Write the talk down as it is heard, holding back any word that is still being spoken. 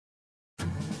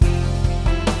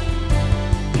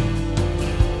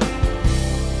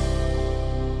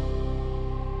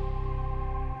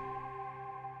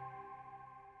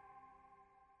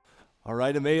All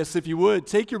right, Emmaus, if you would,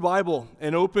 take your Bible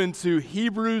and open to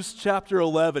Hebrews chapter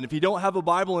 11. If you don't have a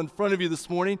Bible in front of you this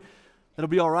morning, that'll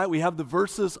be all right. We have the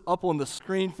verses up on the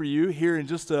screen for you here in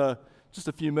just a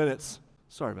few minutes.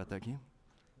 Sorry about that, Keem.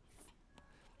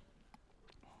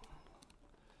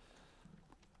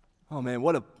 Oh man,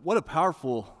 what a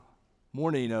powerful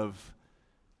morning of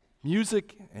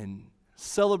music and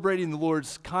celebrating the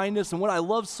Lord's kindness. And what I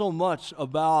love so much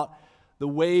about the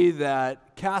way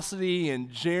that Cassidy and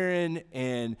Jaron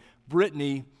and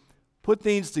Brittany put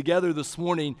things together this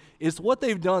morning is what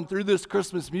they've done through this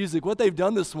Christmas music. What they've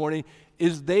done this morning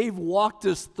is they've walked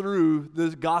us through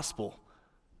the gospel.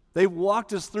 They've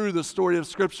walked us through the story of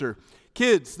Scripture.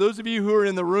 Kids, those of you who are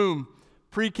in the room,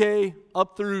 pre-K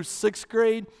up through 6th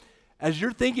grade, as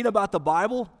you're thinking about the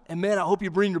Bible, and man, I hope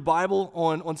you bring your Bible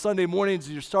on Sunday mornings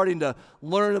as you're starting to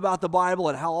learn about the Bible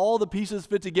and how all the pieces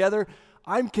fit together.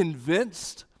 I'm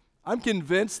convinced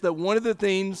that one of the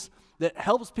things that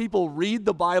helps people read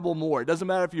the Bible more, it doesn't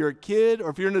matter if you're a kid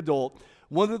or if you're an adult,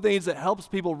 one of the things that helps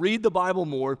people read the Bible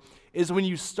more is when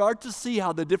you start to see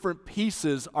how the different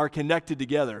pieces are connected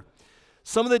together.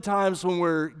 Some of the times when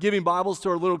we're giving Bibles to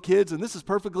our little kids, and this is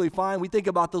perfectly fine, we think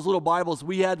about those little Bibles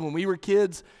we had when we were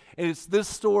kids, and it's this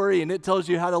story, and it tells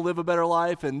you how to live a better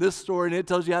life, and this story, and it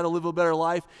tells you how to live a better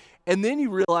life. And then you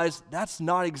realize that's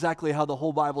not exactly how the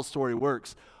whole Bible story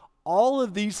works. All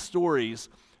of these stories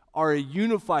are a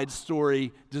unified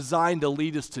story designed to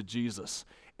lead us to Jesus.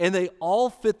 And they all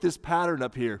fit this pattern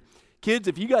up here. Kids,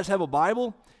 if you guys have a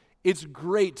Bible, it's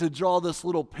great to draw this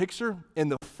little picture in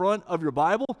the front of your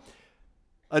Bible.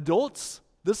 Adults,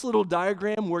 this little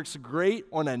diagram works great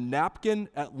on a napkin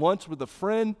at lunch with a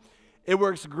friend. It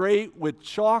works great with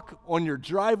chalk on your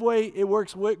driveway. It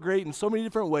works great in so many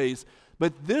different ways.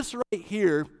 But this right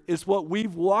here is what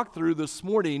we've walked through this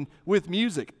morning with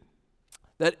music.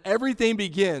 That everything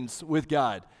begins with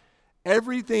God.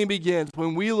 Everything begins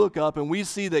when we look up and we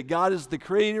see that God is the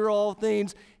creator of all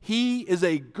things. He is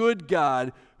a good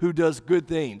God who does good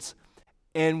things.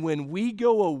 And when we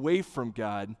go away from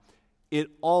God, it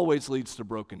always leads to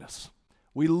brokenness.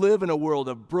 We live in a world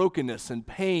of brokenness and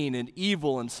pain and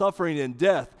evil and suffering and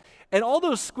death. And all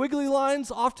those squiggly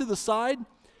lines off to the side,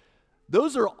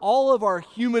 those are all of our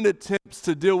human attempts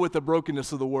to deal with the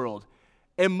brokenness of the world.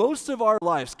 And most of our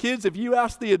lives, kids, if you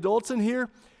ask the adults in here,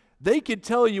 they could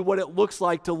tell you what it looks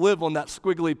like to live on that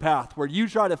squiggly path where you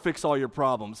try to fix all your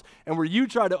problems and where you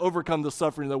try to overcome the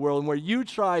suffering of the world and where you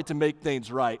try to make things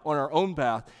right on our own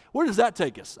path. Where does that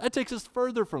take us? That takes us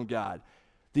further from God.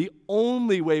 The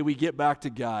only way we get back to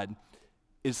God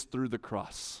is through the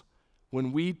cross.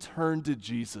 When we turn to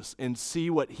Jesus and see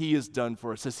what he has done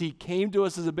for us, as he came to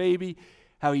us as a baby,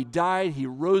 how he died, he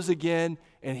rose again,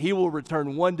 and he will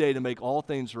return one day to make all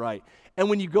things right. And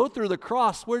when you go through the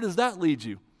cross, where does that lead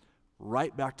you?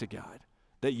 Right back to God,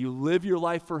 that you live your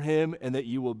life for him and that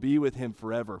you will be with him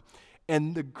forever.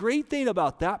 And the great thing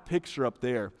about that picture up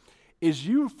there is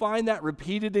you find that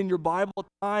repeated in your Bible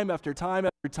time after time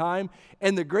after time.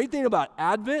 And the great thing about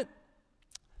Advent,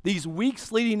 these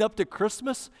weeks leading up to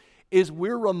Christmas, is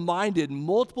we're reminded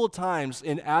multiple times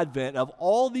in Advent of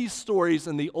all these stories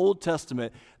in the Old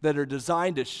Testament that are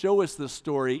designed to show us this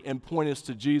story and point us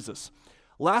to Jesus.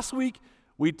 Last week,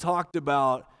 we talked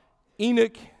about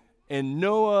Enoch and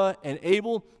Noah and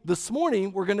Abel. This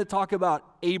morning, we're going to talk about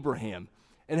Abraham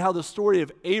and how the story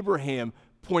of Abraham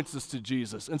points us to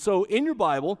Jesus. And so in your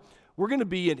Bible, we're going to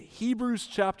be in Hebrews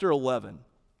chapter 11.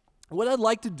 What I'd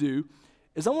like to do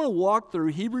is I want to walk through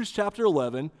Hebrews chapter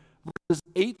 11, verses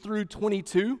 8 through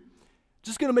 22.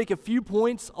 Just going to make a few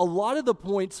points. A lot of the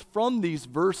points from these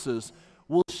verses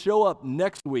will show up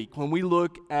next week when we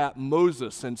look at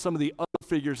Moses and some of the other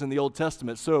figures in the Old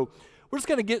Testament. So we're just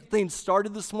going to get things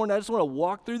started this morning. I just want to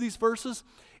walk through these verses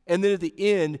and then at the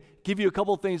end give you a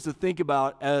couple of things to think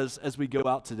about as we go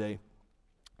out today.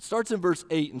 It starts in verse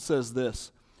 8 and says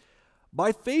this: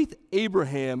 By faith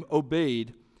Abraham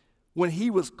obeyed when he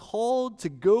was called to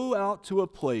go out to a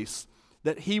place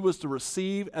that he was to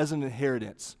receive as an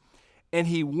inheritance. And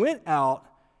he went out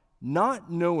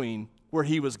not knowing where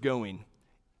he was going.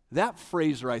 That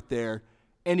phrase right there,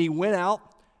 and he went out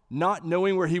not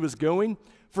knowing where he was going,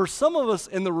 for some of us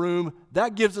in the room,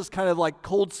 that gives us kind of like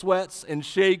cold sweats and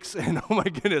shakes and oh my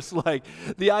goodness, like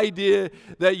the idea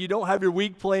that you don't have your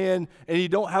week planned and you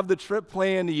don't have the trip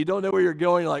planned and you don't know where you're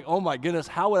going, you're like, oh my goodness,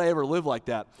 how would I ever live like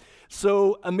that?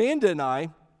 So Amanda and I,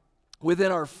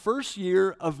 within our first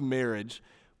year of marriage,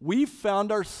 we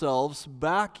found ourselves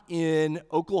back in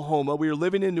Oklahoma. We were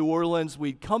living in New Orleans.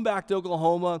 We'd come back to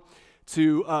Oklahoma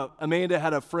Amanda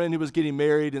had a friend who was getting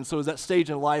married, and so it was that stage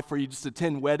in life where you just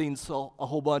attend weddings a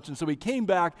whole bunch. And so we came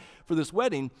back for this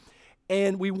wedding,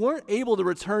 And we weren't able to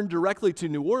return directly to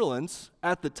New Orleans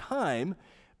at the time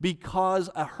because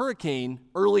a hurricane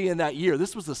early in that year,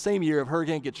 this was the same year of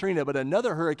Hurricane Katrina, but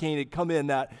another hurricane had come in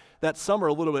that summer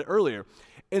a little bit earlier.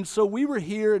 And so we were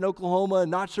here in Oklahoma,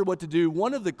 not sure what to do.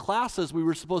 One of the classes we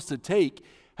were supposed to take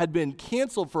had been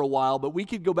canceled for a while, but we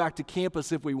could go back to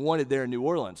campus if we wanted there in New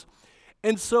Orleans.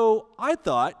 And so I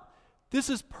thought, this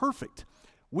is perfect.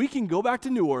 We can go back to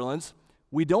New Orleans.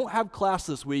 We don't have class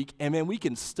this week, and man, we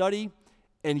can study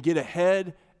and get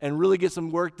ahead and really get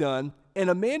some work done. And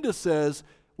Amanda says,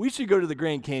 we should go to the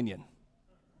Grand Canyon.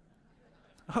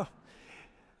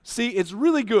 See, it's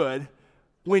really good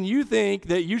when you think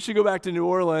that you should go back to New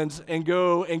Orleans and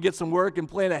go and get some work and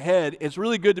plan ahead. It's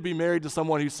really good to be married to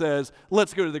someone who says,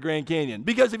 let's go to the Grand Canyon.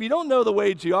 Because if you don't know the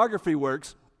way geography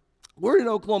works, we're in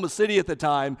Oklahoma City at the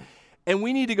time, and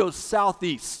we need to go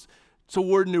southeast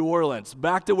toward New Orleans,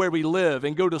 back to where we live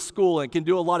and go to school and can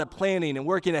do a lot of planning and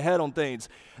working ahead on things.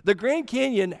 The Grand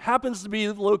Canyon happens to be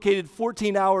located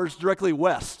 14 hours directly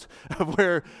west of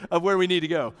where we need to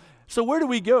go. So where do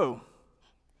we go?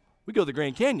 We go to the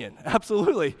Grand Canyon,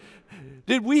 absolutely.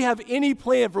 Did we have any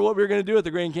plan for what we were going to do at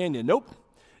the Grand Canyon? Nope.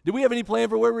 Did we have any plan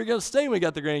for where we were going to stay when we got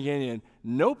to the Grand Canyon?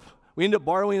 Nope. We ended up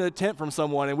borrowing a tent from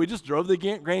someone, and we just drove to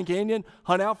the Grand Canyon,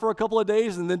 hung out for a couple of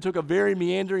days, and then took a very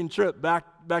meandering trip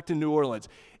back to New Orleans.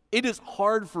 It is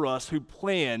hard for us who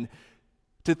plan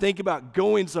to think about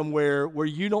going somewhere where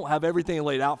you don't have everything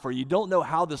laid out for you. You don't know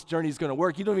how this journey is going to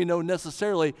work. You don't even know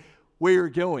necessarily where you're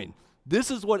going.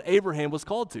 This is what Abraham was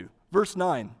called to. Verse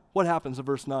 9. What happens in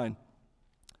verse 9?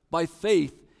 By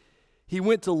faith, he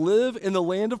went to live in the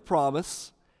land of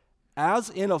promise, as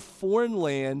in a foreign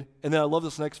land, and then I love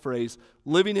this next phrase,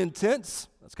 living in tents.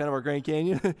 That's kind of our Grand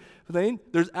Canyon thing.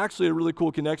 There's actually a really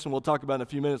cool connection we'll talk about in a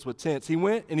few minutes with tents. He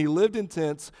went and he lived in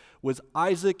tents with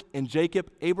Isaac and Jacob,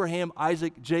 Abraham,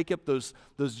 Isaac, Jacob, those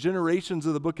generations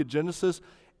of the book of Genesis,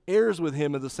 heirs with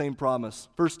him of the same promise.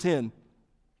 Verse 10,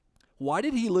 why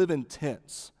did he live in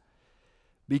tents?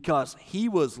 Because he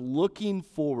was looking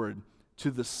forward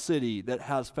to the city that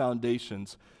has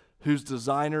foundations, whose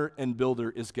designer and builder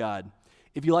is God.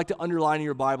 If you like to underline in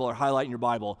your Bible or highlight in your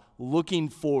Bible, looking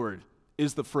forward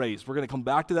is the phrase. We're going to come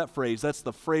back to that phrase. That's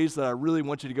the phrase that I really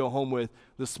want you to go home with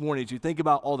this morning. As you think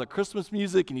about all the Christmas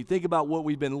music and you think about what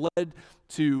we've been led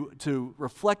to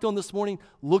reflect on this morning,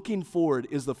 looking forward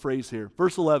is the phrase here.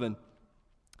 Verse 11,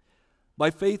 by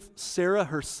faith Sarah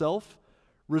herself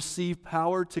received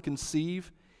power to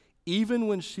conceive even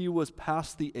when she was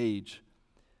past the age,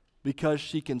 because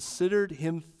she considered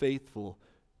him faithful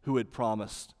who had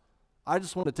promised. I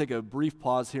just want to take a brief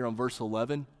pause here on verse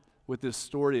 11 with this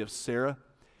story of Sarah.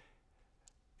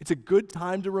 It's a good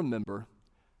time to remember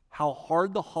how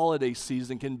hard the holiday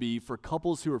season can be for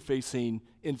couples who are facing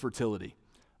infertility,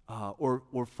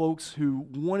 or folks who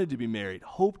wanted to be married,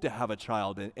 hope to have a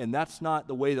child, and that's not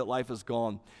the way that life has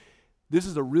gone. This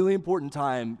is a really important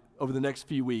time over the next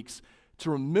few weeks to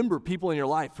remember people in your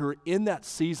life who are in that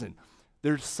season.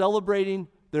 They're celebrating,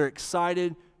 they're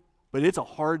excited, but it's a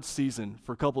hard season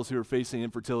for couples who are facing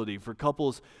infertility, for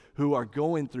couples who are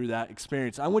going through that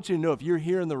experience. I want you to know, if you're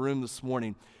here in the room this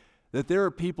morning, that there are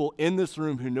people in this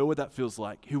room who know what that feels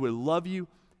like, who would love you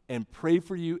and pray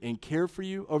for you and care for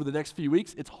you over the next few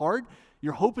weeks. It's hard.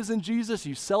 Your hope is in Jesus.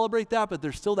 You celebrate that, but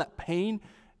there's still that pain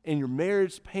in your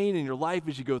marriage, pain in your life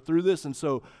as you go through this. And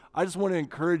so I just want to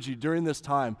encourage you during this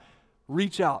time,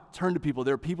 reach out, turn to people.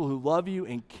 There are people who love you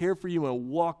and care for you and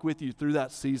walk with you through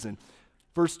that season.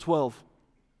 Verse 12,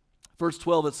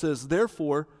 it says,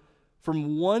 therefore,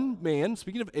 from one man,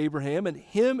 speaking of Abraham, and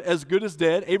him as good as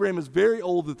dead, Abraham is very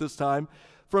old at this time,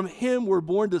 from him were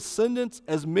born descendants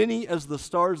as many as the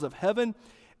stars of heaven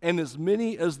and as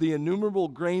many as the innumerable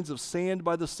grains of sand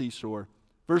by the seashore.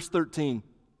 Verse 13,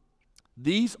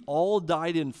 these all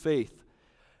died in faith,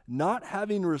 not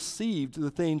having received the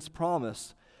things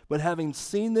promised, but having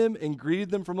seen them and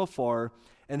greeted them from afar,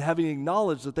 and having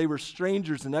acknowledged that they were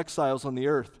strangers and exiles on the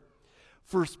earth.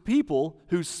 For people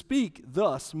who speak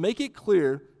thus make it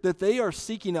clear that they are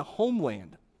seeking a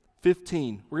homeland.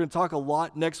 15. We're going to talk a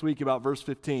lot next week about verse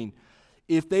 15.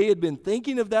 If they had been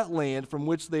thinking of that land from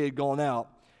which they had gone out,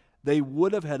 they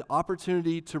would have had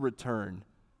opportunity to return.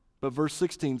 But verse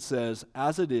 16 says,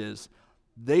 as it is,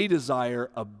 they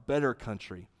desire a better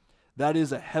country, that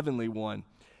is a heavenly one.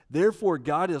 Therefore,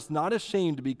 God is not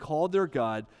ashamed to be called their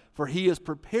God, for he has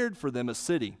prepared for them a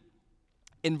city.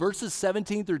 In verses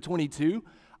 17 through 22,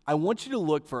 I want you to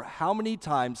look for how many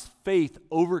times faith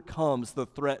overcomes the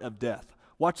threat of death.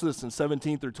 Watch this in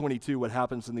 17 through 22, what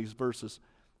happens in these verses.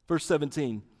 Verse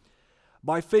 17,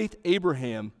 by faith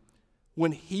Abraham,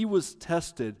 when he was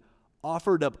tested,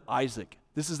 offered up Isaac,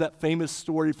 This is that famous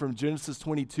story from Genesis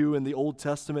 22 in the Old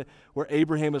Testament where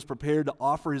Abraham is prepared to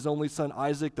offer his only son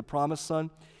Isaac, the promised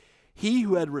son. He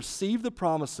who had received the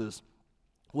promises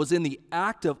was in the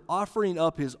act of offering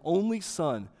up his only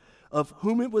son, of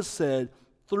whom it was said,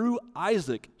 through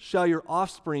Isaac shall your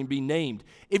offspring be named.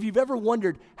 If you've ever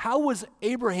wondered, how was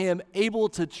Abraham able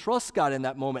to trust God in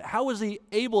that moment? How was he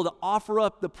able to offer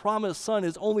up the promised son,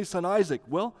 his only son Isaac?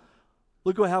 Well,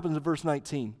 look what happens in verse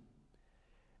 19.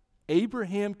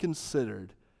 Abraham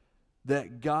considered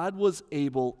that God was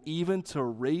able even to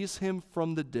raise him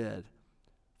from the dead,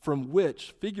 from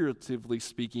which, figuratively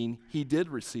speaking, he did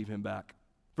receive him back.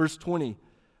 Verse 20,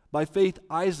 by faith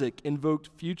Isaac invoked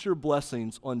future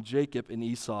blessings on Jacob and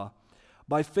Esau.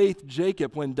 By faith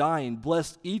Jacob, when dying,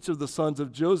 blessed each of the sons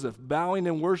of Joseph, bowing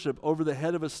in worship over the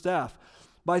head of his staff.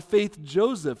 By faith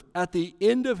Joseph, at the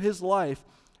end of his life,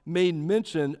 made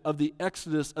mention of the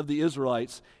exodus of the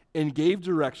Israelites and gave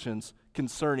directions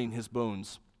concerning his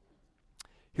bones.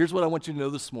 Here's what I want you to know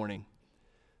this morning.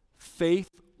 Faith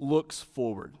looks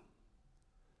forward.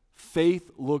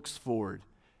 Faith looks forward.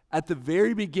 At the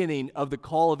very beginning of the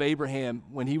call of Abraham,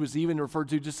 when he was even referred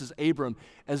to just as Abram,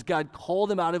 as God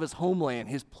called him out of his homeland,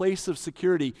 his place of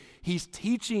security, he's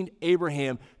teaching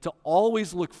Abraham to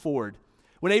always look forward.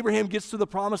 When Abraham gets to the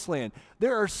promised land,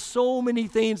 there are so many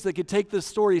things that could take this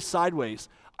story sideways.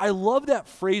 I love that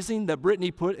phrasing that Brittany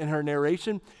put in her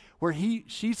narration, where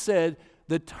she said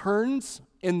the turns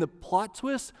in the plot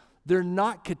twist, they're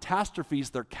not catastrophes,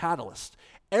 they're catalysts.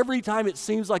 Every time it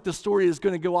seems like the story is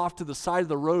going to go off to the side of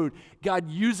the road, God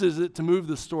uses it to move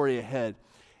the story ahead.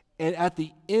 And at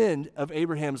the end of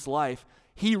Abraham's life,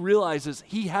 he realizes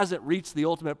he hasn't reached the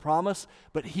ultimate promise,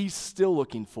 but he's still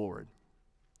looking forward.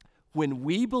 When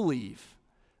we believe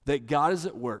that God is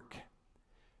at work,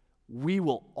 we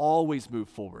will always move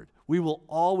forward. We will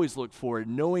always look forward,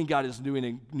 knowing God is doing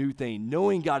a new thing,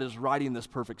 knowing God is writing this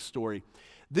perfect story.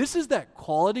 This is that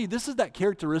quality, this is that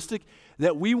characteristic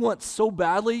that we want so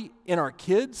badly in our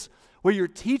kids, where you're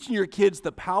teaching your kids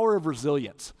the power of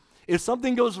resilience. If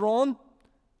something goes wrong,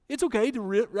 it's okay to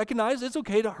recognize, it's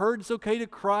okay to hurt, it's okay to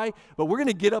cry, but we're going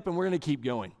to get up and we're going to keep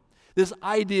going. This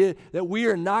idea that we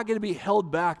are not going to be held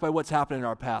back by what's happened in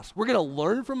our past. We're going to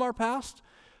learn from our past.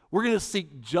 We're going to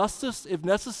seek justice if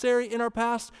necessary in our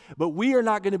past, but we are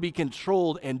not going to be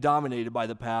controlled and dominated by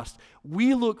the past.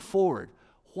 We look forward.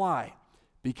 Why?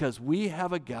 Because we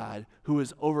have a God who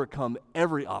has overcome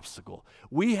every obstacle.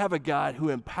 We have a God who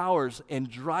empowers and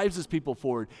drives his people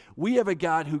forward. We have a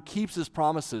God who keeps his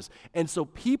promises. And so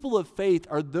people of faith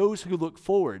are those who look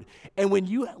forward. And when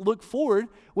you look forward,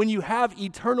 when you have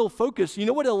eternal focus, you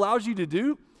know what it allows you to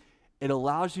do? It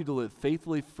allows you to live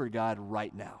faithfully for God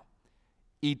right now.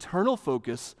 Eternal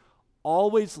focus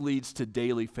always leads to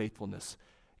daily faithfulness.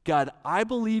 God, I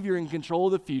believe you're in control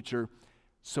of the future,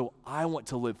 so I want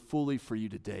to live fully for you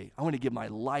today. I want to give my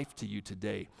life to you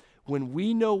today. When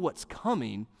we know what's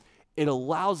coming, it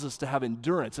allows us to have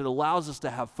endurance. It allows us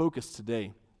to have focus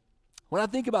today. When I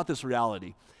think about this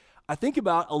reality, I think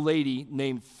about a lady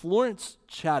named Florence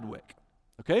Chadwick,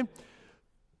 okay?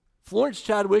 Florence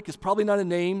Chadwick is probably not a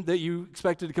name that you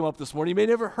expected to come up this morning. You may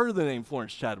never heard of the name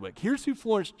Florence Chadwick. Here's who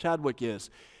Florence Chadwick is.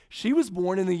 She was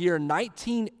born in the year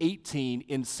 1918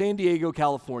 in San Diego,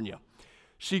 California.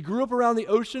 She grew up around the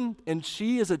ocean, and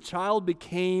she, as a child,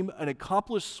 became an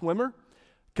accomplished swimmer,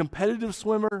 competitive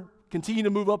swimmer, continued to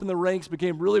move up in the ranks,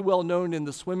 became really well known in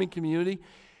the swimming community.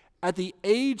 At the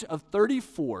age of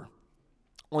 34,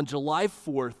 on July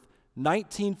 4th,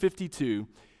 1952,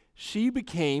 she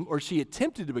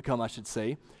attempted to become,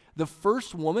 the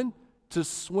first woman to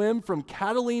swim from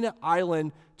Catalina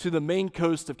Island to the main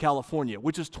coast of California,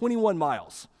 which is 21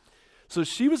 miles. So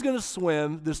she was going to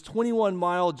swim this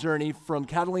 21-mile journey from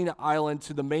Catalina Island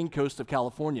to the main coast of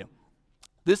California.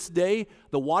 This day,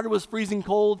 the water was freezing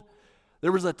cold.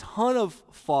 There was a ton of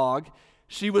fog.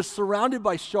 She was surrounded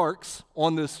by sharks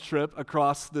on this trip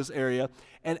across this area.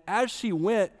 And as she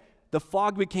went, the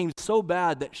fog became so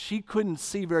bad that she couldn't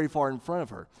see very far in front of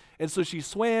her. And so she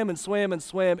swam and swam and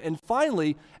swam. And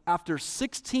finally, after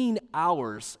 16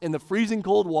 hours in the freezing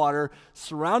cold water,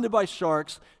 surrounded by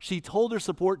sharks, she told her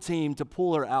support team to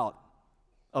pull her out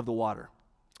of the water.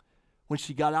 When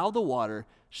she got out of the water,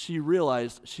 she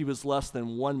realized she was less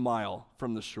than 1 mile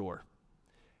from the shore.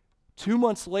 2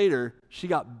 months later, she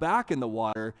got back in the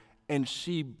water, and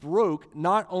she broke,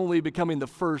 not only becoming the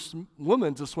first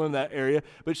woman to swim that area,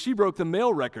 but she broke the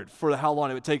male record for how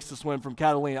long it takes to swim from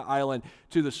Catalina Island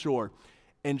to the shore.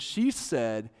 And she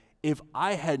said, if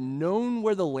I had known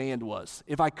where the land was,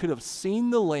 if I could have seen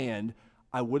the land,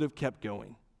 I would have kept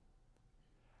going.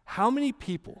 How many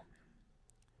people,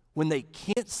 when they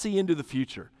can't see into the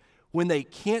future, when they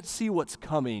can't see what's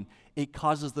coming, it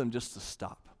causes them just to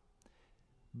stop.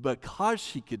 Because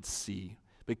she could see,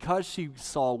 because she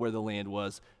saw where the land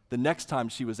was, the next time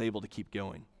she was able to keep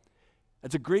going.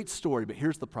 It's a great story, but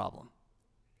here's the problem.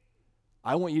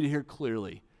 I want you to hear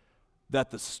clearly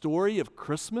that the story of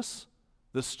Christmas,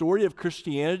 the story of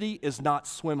Christianity, is not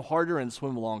swim harder and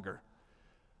swim longer.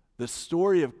 The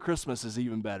story of Christmas is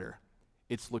even better.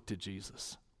 It's look to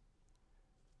Jesus.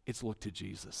 It's look to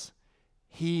Jesus.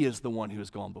 He is the one who has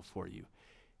gone before you.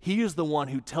 He is the one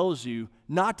who tells you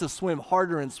not to swim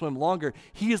harder and swim longer.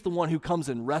 He is the one who comes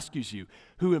and rescues you,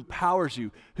 who empowers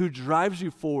you, who drives you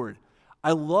forward.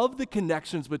 I love the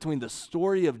connections between the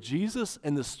story of Jesus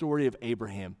and the story of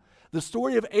Abraham. The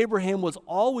story of Abraham was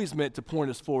always meant to point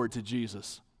us forward to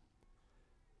Jesus.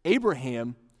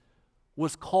 Abraham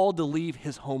was called to leave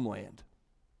his homeland.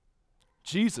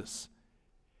 Jesus,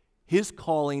 his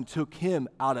calling took him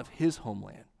out of his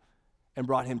homeland and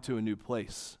brought him to a new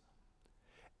place.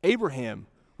 Abraham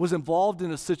was involved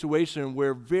in a situation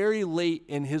where very late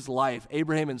in his life,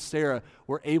 Abraham and Sarah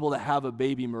were able to have a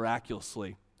baby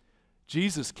miraculously.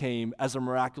 Jesus came as a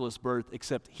miraculous birth,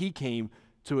 except he came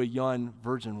to a young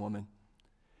virgin woman.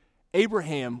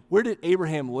 Abraham, where did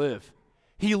Abraham live?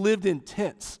 He lived in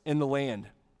tents in the land.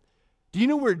 Do you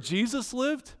know where Jesus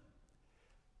lived?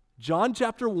 John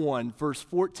chapter 1, verse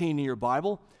 14 in your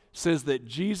Bible says that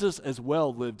Jesus as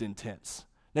well lived in tents.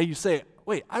 Now you say,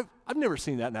 wait, I've never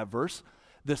seen that in that verse.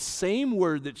 The same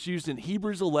word that's used in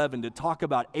Hebrews 11 to talk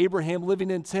about Abraham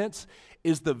living in tents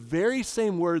is the very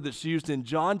same word that's used in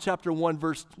John chapter 1,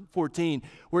 verse 14,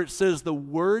 where it says the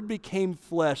Word became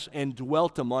flesh and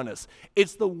dwelt among us.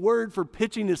 It's the word for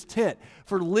pitching his tent,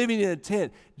 for living in a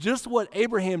tent. Just what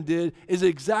Abraham did is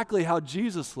exactly how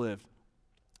Jesus lived.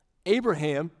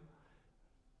 Abraham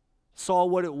saw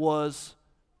what it was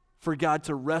for God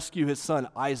to rescue his son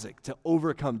Isaac, to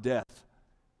overcome death.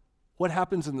 What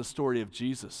happens in the story of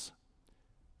Jesus?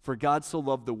 For God so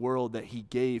loved the world that he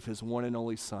gave his one and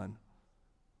only son.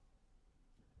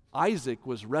 Isaac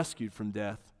was rescued from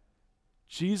death.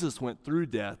 Jesus went through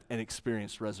death and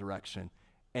experienced resurrection.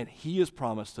 And he has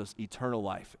promised us eternal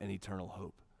life and eternal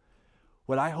hope.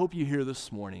 What I hope you hear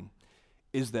this morning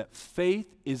is that faith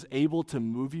is able to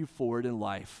move you forward in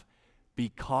life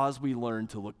because we learn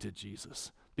to look to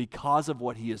Jesus. Because of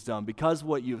what he has done, because of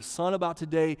what you have sung about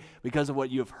today, because of what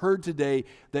you have heard today,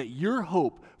 that your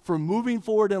hope for moving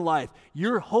forward in life,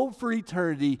 your hope for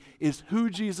eternity is who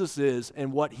Jesus is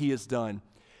and what he has done.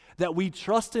 That we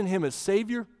trust in him as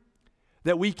Savior,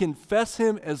 that we confess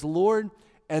him as Lord,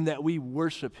 and that we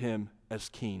worship him as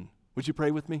King. Would you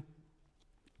pray with me?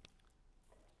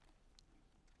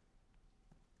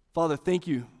 Father, thank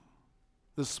you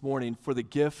this morning for the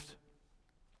gift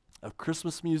of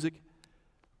Christmas music.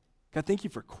 God, thank you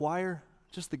for choir,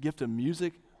 just the gift of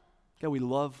music. God, we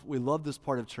love this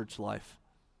part of church life.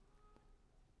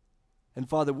 And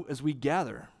Father, as we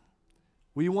gather,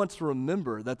 we want to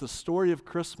remember that the story of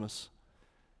Christmas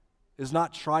is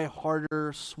not try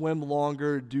harder, swim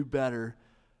longer, do better.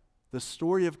 The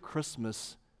story of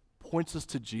Christmas points us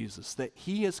to Jesus, that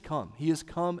he has come. He has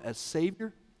come as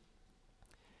Savior.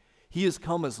 He has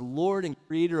come as Lord and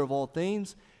Creator of all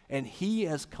things. And he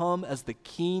has come as the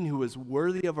King who is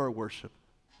worthy of our worship.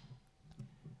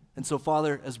 And so,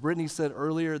 Father, as Brittany said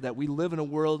earlier, that we live in a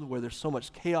world where there's so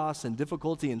much chaos and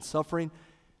difficulty and suffering,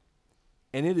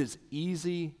 and it is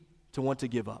easy to want to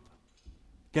give up.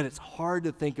 Again, it's hard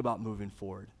to think about moving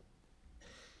forward.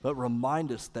 But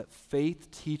remind us that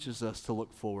faith teaches us to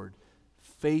look forward.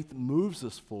 Faith moves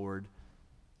us forward,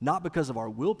 not because of our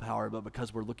willpower, but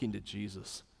because we're looking to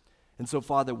Jesus. And so,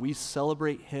 Father, we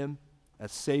celebrate him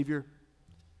as Savior.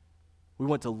 We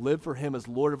want to live for him as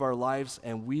Lord of our lives,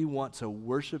 and we want to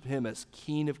worship him as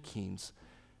King of Kings,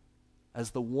 as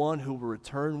the one who will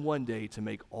return one day to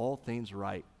make all things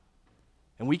right.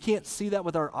 And we can't see that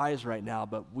with our eyes right now,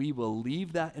 but we will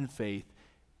leave that in faith,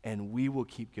 and we will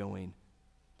keep going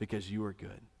because you are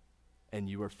good and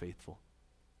you are faithful.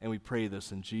 And we pray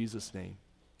this in Jesus' name.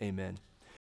 Amen.